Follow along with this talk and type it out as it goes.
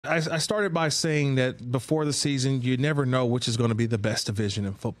I started by saying that before the season, you never know which is going to be the best division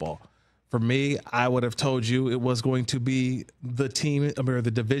in football. For me, I would have told you it was going to be the team or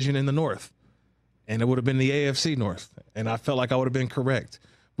the division in the North, and it would have been the AFC North. And I felt like I would have been correct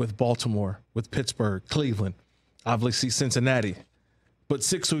with Baltimore, with Pittsburgh, Cleveland, obviously Cincinnati. But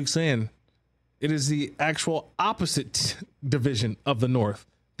 6 weeks in, it is the actual opposite division of the North,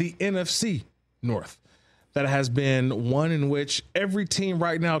 the NFC North, that has been one in which every team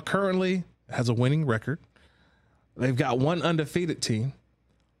right now currently has a winning record. They've got one undefeated team,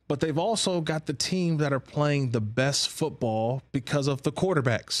 but they've also got the team that are playing the best football because of the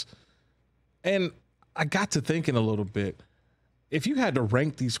quarterbacks. And I got to thinking a little bit. If you had to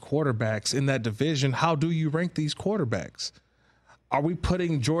rank these quarterbacks in that division, how do you rank these quarterbacks? Are we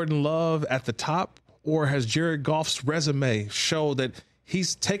putting Jordan Love at the top, or has Jared Goff's resume show that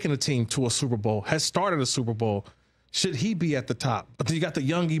he's taken a team to a Super Bowl, has started a Super Bowl? Should he be at the top? But then you got the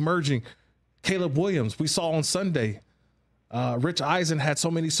young emerging Caleb Williams. We saw on Sunday, Rich Eisen had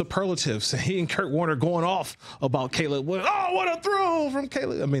so many superlatives. He and Kirk Warner going off about Caleb Williams. Oh, what a throw from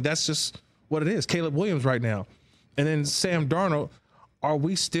Caleb. I mean, that's just what it is. Caleb Williams right now. And then Sam Darnold. Are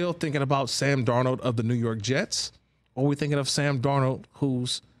we still thinking about Sam Darnold of the New York Jets? Or are we thinking of Sam Darnold,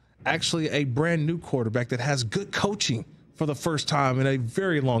 who's actually a brand new quarterback that has good coaching for the first time in a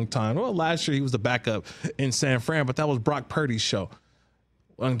very long time? Well, last year he was the backup in San Fran, but that was Brock Purdy's show.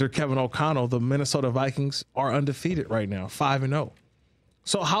 Under Kevin O'Connell, the Minnesota Vikings are undefeated right now, 5-0.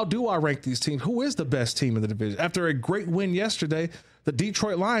 So how do I rank these teams? Who is the best team in the division? After a great win yesterday, the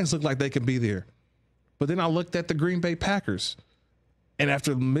Detroit Lions look like they can be there. But then I looked at the Green Bay Packers. And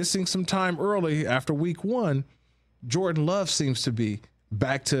after missing some time early after week 1, Jordan Love seems to be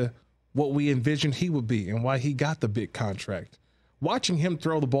back to what we envisioned he would be and why he got the big contract. Watching him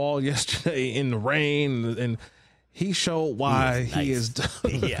throw the ball yesterday in the rain, and he showed why he is.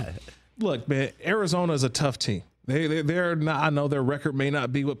 Yeah. Look, man, Arizona is a tough team. They're not. I know their record may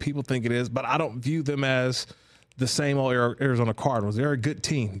not be what people think it is, but I don't view them as the same old Arizona Cardinals. They're a good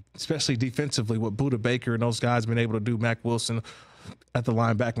team, especially defensively, what Budda Baker and those guys been able to do. Mac Wilson at the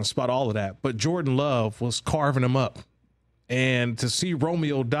linebacking spot, all of that. But Jordan Love was carving him up. And to see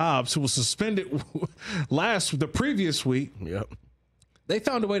Romeo Doubs, who was suspended the previous week, they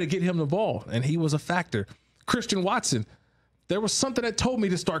found a way to get him the ball, and he was a factor. Christian Watson, there was something that told me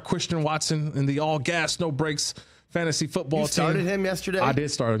to start Christian Watson in the all gas, no breaks fantasy football team. You started him yesterday? I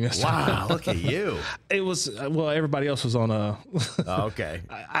did start him yesterday. Wow, look at you. It was, well, everybody else was on okay.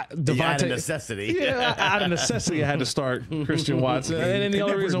 Out of necessity. Yeah, out of necessity, I had to start Christian Watson. And then the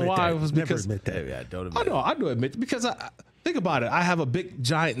only reason why was because. Never admit that. Yeah, don't admit it. I do admit, because think about it. I have a big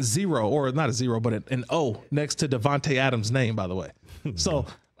giant zero, or not a zero, but an O next to Devontae Adams' name, by the way. So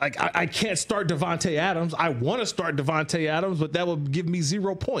I can't start Devontae Adams. I want to start Devontae Adams, but that would give me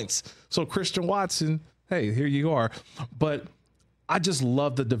 0 points. So Christian Watson, hey, here you are. But I just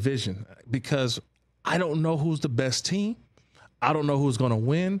love the division because I don't know who's the best team. I don't know who's going to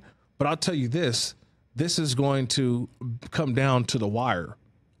win. But I'll tell you this is going to come down to the wire,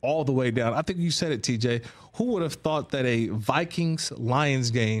 all the way down. I think you said it, TJ. Who would have thought that a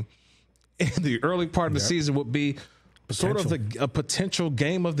Vikings-Lions game in the early part of the season would be sort of a potential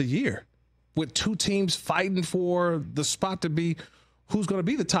game of the year, with two teams fighting for the spot to be who's going to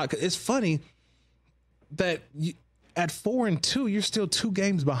be the top? It's funny that at 4-2, you're still 2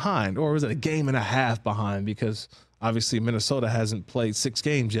 games behind, or is it a game and a half behind? Because obviously Minnesota hasn't played 6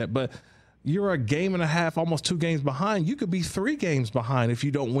 games yet, but you're a game and a half, almost 2 games behind. You could be 3 games behind if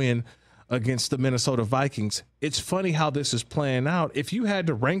you don't win against the Minnesota Vikings. It's funny how this is playing out. If you had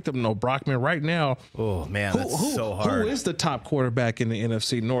to rank them, Brockman, right now, oh man, that's so hard. Who is the top quarterback in the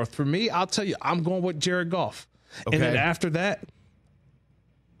NFC North? For me, I'll tell you, I'm going with Jared Goff. Okay. And then after that,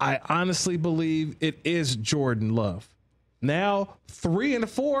 I honestly believe it is Jordan Love. Now, 3 and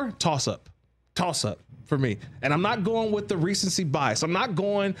 4, toss up for me. And I'm not going with the recency bias. I'm not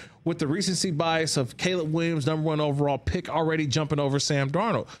going with the recency bias of Caleb Williams, number 1 overall pick, already jumping over Sam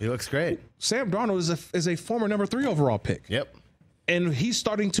Darnold. He looks great. Sam Darnold is a former number 3 overall pick. Yep. And he's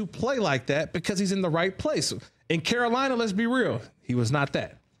starting to play like that because he's in the right place. In Carolina, let's be real, he was not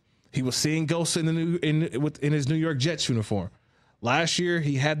that. He was seeing ghosts in his New York Jets uniform. Last year,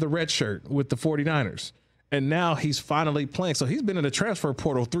 he had the red shirt with the 49ers. And now he's finally playing. So he's been in the transfer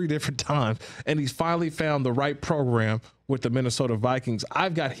portal 3 different times, and he's finally found the right program with the Minnesota Vikings.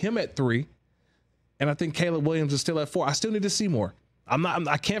 I've got him at 3, and I think Caleb Williams is still at 4. I still need to see more.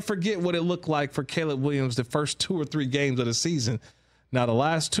 I can't forget what it looked like for Caleb Williams the first 2 or 3 games of the season. Now, the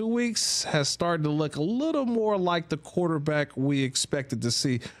last 2 weeks has started to look a little more like the quarterback we expected to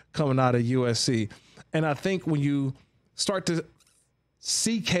see coming out of USC. And I think when you start to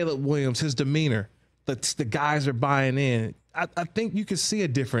see Caleb Williams, his demeanor, the guys are buying in. I think you can see a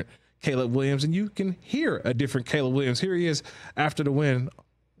different Caleb Williams, and you can hear a different Caleb Williams. Here he is after the win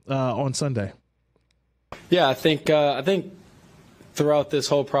on Sunday. Yeah, I think throughout this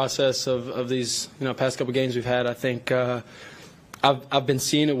whole process of these past couple games we've had, I think I've been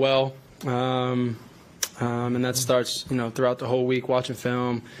seeing it well, and that starts throughout the whole week, watching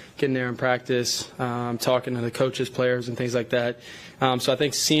film, getting there in practice, talking to the coaches, players, and things like that. So I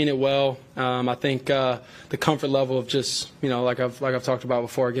think seeing it well. I think the comfort level of just like I've talked about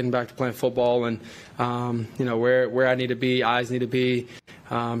before, getting back to playing football, and where I need to be, eyes need to be.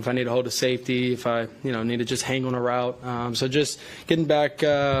 If I need to hold a safety, if I need to just hang on a route. So just getting back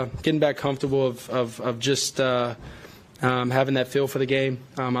comfortable of just having that feel for the game.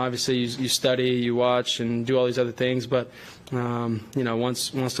 Obviously, you study, you watch, and do all these other things, but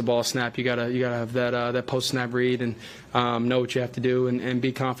once the ball snaps, you gotta have that post snap read and know what you have to do and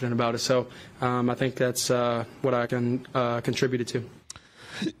be confident about it. So I think that's what I can contribute to.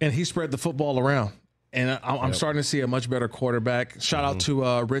 And he spread the football around. And I'm starting to see a much better quarterback. Shout out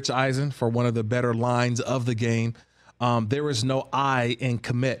to Rich Eisen for one of the better lines of the game. There is no I in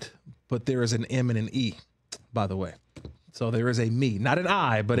commit, but there is an M and an E, by the way. So there is a me, not an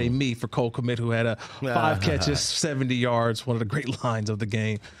I, but a me for Cole Kmet, who had 5 catches, 70 yards, one of the great lines of the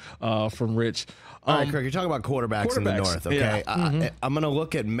game from Rich. All right, Kirk, you're talking about quarterbacks in the North, okay? Yeah. I'm going to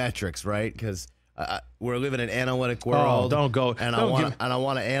look at metrics, right? Because we're living in an analytic world. Oh, don't go. And I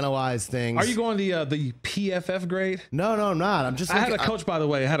want to analyze things. Are you going the PFF grade? No, I'm not. I'm just. I had a coach, by the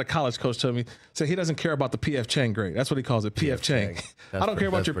way. I had a college coach tell me, say he doesn't care about the PF Chang grade. That's what he calls it, PF Chang. I don't care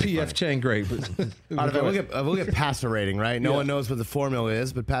about your PF Chang grade. But I look at passer rating, right? No one knows what the formula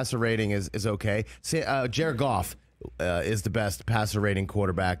is, but passer rating is okay. Jared Goff is the best passer rating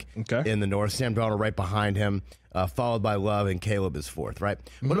quarterback in the North. Sam Darnold right behind him. Followed by Love, and Caleb is 4th, right?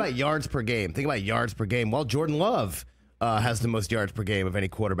 What about yards per game? Think about yards per game. Well, Jordan Love has the most yards per game of any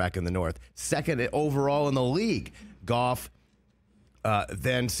quarterback in the North. 2nd overall in the league. Goff,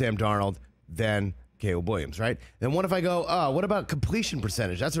 then Sam Darnold, then Caleb Williams, right? Then what if I go, what about completion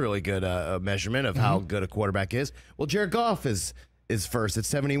percentage? That's a really good measurement of how good a quarterback is. Well, Jared Goff is first at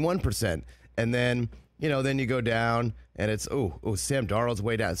 71%. And then, then you go down, and it's, Sam Darnold's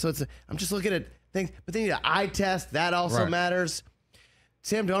way down. So I'm just looking at things, but they need an eye test. That also matters.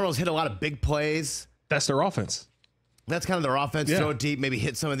 Sam Darnold's hit a lot of big plays. That's their offense. That's kind of their offense. Throw it deep, maybe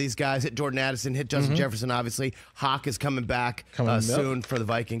hit some of these guys. Hit Jordan Addison, hit Justin Jefferson, obviously. Hawk is coming back soon for the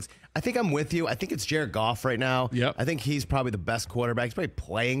Vikings. I think I'm with you. I think it's Jared Goff right now. Yep. I think he's probably the best quarterback. He's probably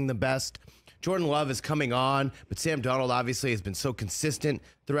playing the best. Jordan Love is coming on, but Sam Darnold obviously has been so consistent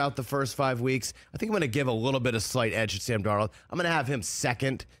throughout the first 5 weeks. I think I'm going to give a little bit of slight edge to Sam Darnold. I'm going to have him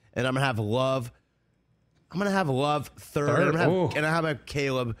 2nd, and I'm going to have Love 3rd, and I have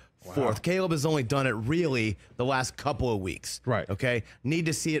Caleb 4th. Wow. Caleb has only done it really the last couple of weeks. Right. Okay. Need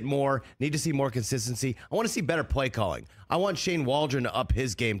to see it more. Need to see more consistency. I want to see better play calling. I want Shane Waldron to up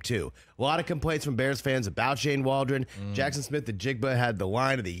his game too. A lot of complaints from Bears fans about Shane Waldron. Jackson Smith, the Jigba, had the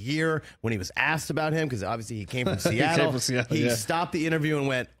line of the year when he was asked about him because obviously he came from Seattle. He stopped the interview and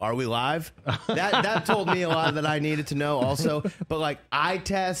went, "Are we live?" That told me a lot that I needed to know also. But eye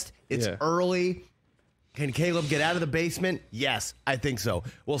test, it's early. Can Caleb get out of the basement? Yes, I think so.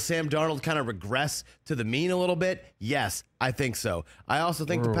 Will Sam Darnold kind of regress to the mean a little bit? Yes, I think so. I also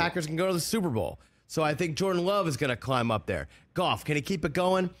think the Packers can go to the Super Bowl. So I think Jordan Love is going to climb up there. Goff, can he keep it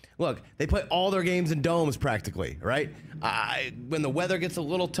going? Look, they play all their games in domes practically, right? When the weather gets a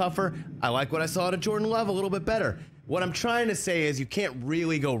little tougher, I like what I saw out of Jordan Love a little bit better. What I'm trying to say is you can't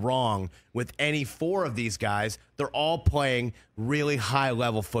really go wrong with any 4 of these guys. They're all playing really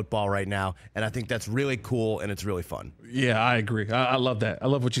high-level football right now, and I think that's really cool, and it's really fun. Yeah, I agree. I love that. I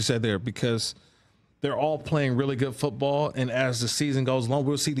love what you said there because they're all playing really good football, and as the season goes along,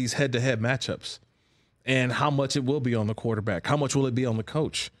 we'll see these head-to-head matchups and how much it will be on the quarterback. How much will it be on the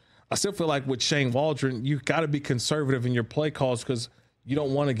coach? I still feel like with Shane Waldron, you've got to be conservative in your play calls because you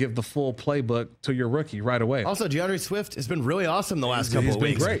don't want to give the full playbook to your rookie right away. Also, DeAndre Swift has been really awesome the last couple of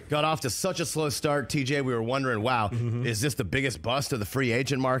weeks. He's been great. Got off to such a slow start. TJ, we were wondering, wow, is this the biggest bust of the free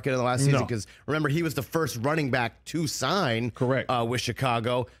agent market in the last season? Because remember, he was the first running back to sign with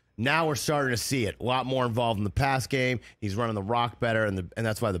Chicago. Now we're starting to see it. A lot more involved in the pass game. He's running the rock better, and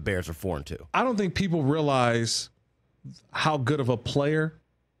that's why the Bears are 4-2. I don't think people realize how good of a player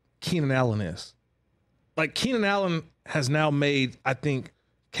Keenan Allen is. Keenan Allen has now made, I think,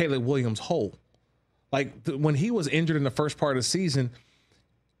 Caleb Williams whole. When he was injured in the first part of the season,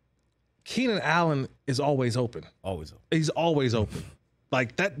 Keenan Allen is always open. Always open. He's always open.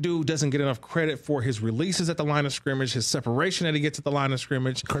 Like, that dude doesn't get enough credit for his releases at the line of scrimmage, his separation that he gets at the line of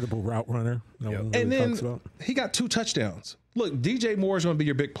scrimmage. Incredible route runner. No one really And talks then about. he got 2 touchdowns. Look, DJ Moore is going to be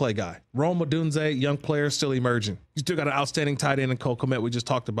your big play guy. Rome Odunze, young player, still emerging. You still got an outstanding tight end in Cole Kmet we just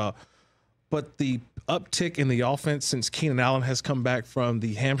talked about. But the uptick in the offense since Keenan Allen has come back from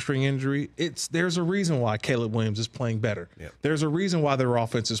the hamstring injury, there's a reason why Caleb Williams is playing better. Yep. There's a reason why their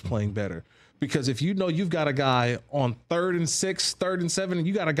offense is playing better. Because if you know you've got a guy on 3rd and 6, 3rd and 7, and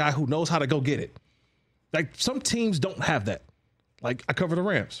you got a guy who knows how to go get it. Like, some teams don't have that. Like, I cover the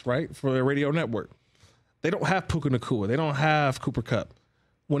Rams, right, for their radio network. They don't have Puka Nacua. They don't have Cooper Kupp.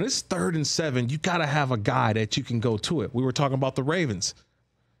 When it's 3rd and 7, you got to have a guy that you can go to it. We were talking about the Ravens.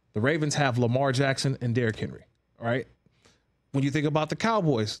 The Ravens have Lamar Jackson and Derrick Henry, all right? When you think about the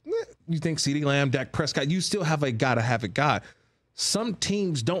Cowboys, you think CeeDee Lamb, Dak Prescott, you still have a gotta-have-it guy. Some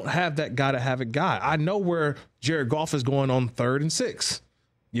teams don't have that gotta-have-it guy. I know where Jared Goff is going on 3rd and 6.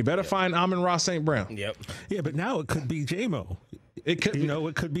 You better find Amon-Ra St. Brown. Yep. Yeah, but now it could be J-Mo. It could,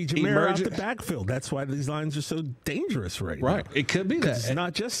 it could be Jameer out the backfield. That's why these lines are so dangerous right now. Right. It could be that. It's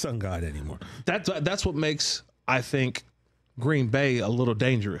not just Sun God anymore. That's what makes, I think, Green Bay a little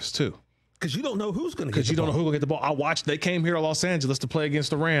dangerous too. Because you don't know who's going to get the ball. Because you don't know who's going to get the ball. They came here to Los Angeles to play against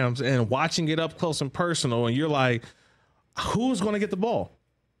the Rams, and watching it up close and personal, and you're like, who's going to get the ball?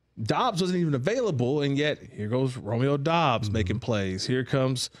 Dobbs wasn't even available, and yet here goes Romeo Dobbs making plays. Here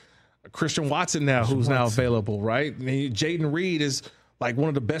comes Christian Watson now, who's now available, right? Jaden Reed is like one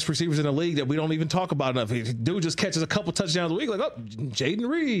of the best receivers in the league that we don't even talk about enough. Dude just catches a couple touchdowns a week. Like, oh, Jaden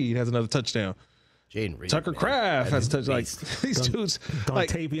Reed has another touchdown. Jaden Reed. Tucker Kraft has a touchdown. Like, these dudes.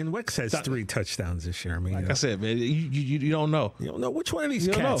 Dontavian Wicks has 3 touchdowns this year. I mean, like I said, man, you don't know. You don't know which one of these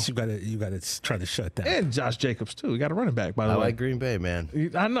cats you got to try to shut down. And Josh Jacobs too. We got a running back, by the way. I like Green Bay,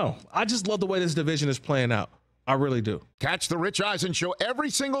 man. I know. I just love the way this division is playing out. I really do. Catch the Rich Eisen Show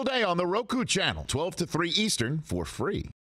every single day on the Roku Channel, 12 to 3 Eastern, for free.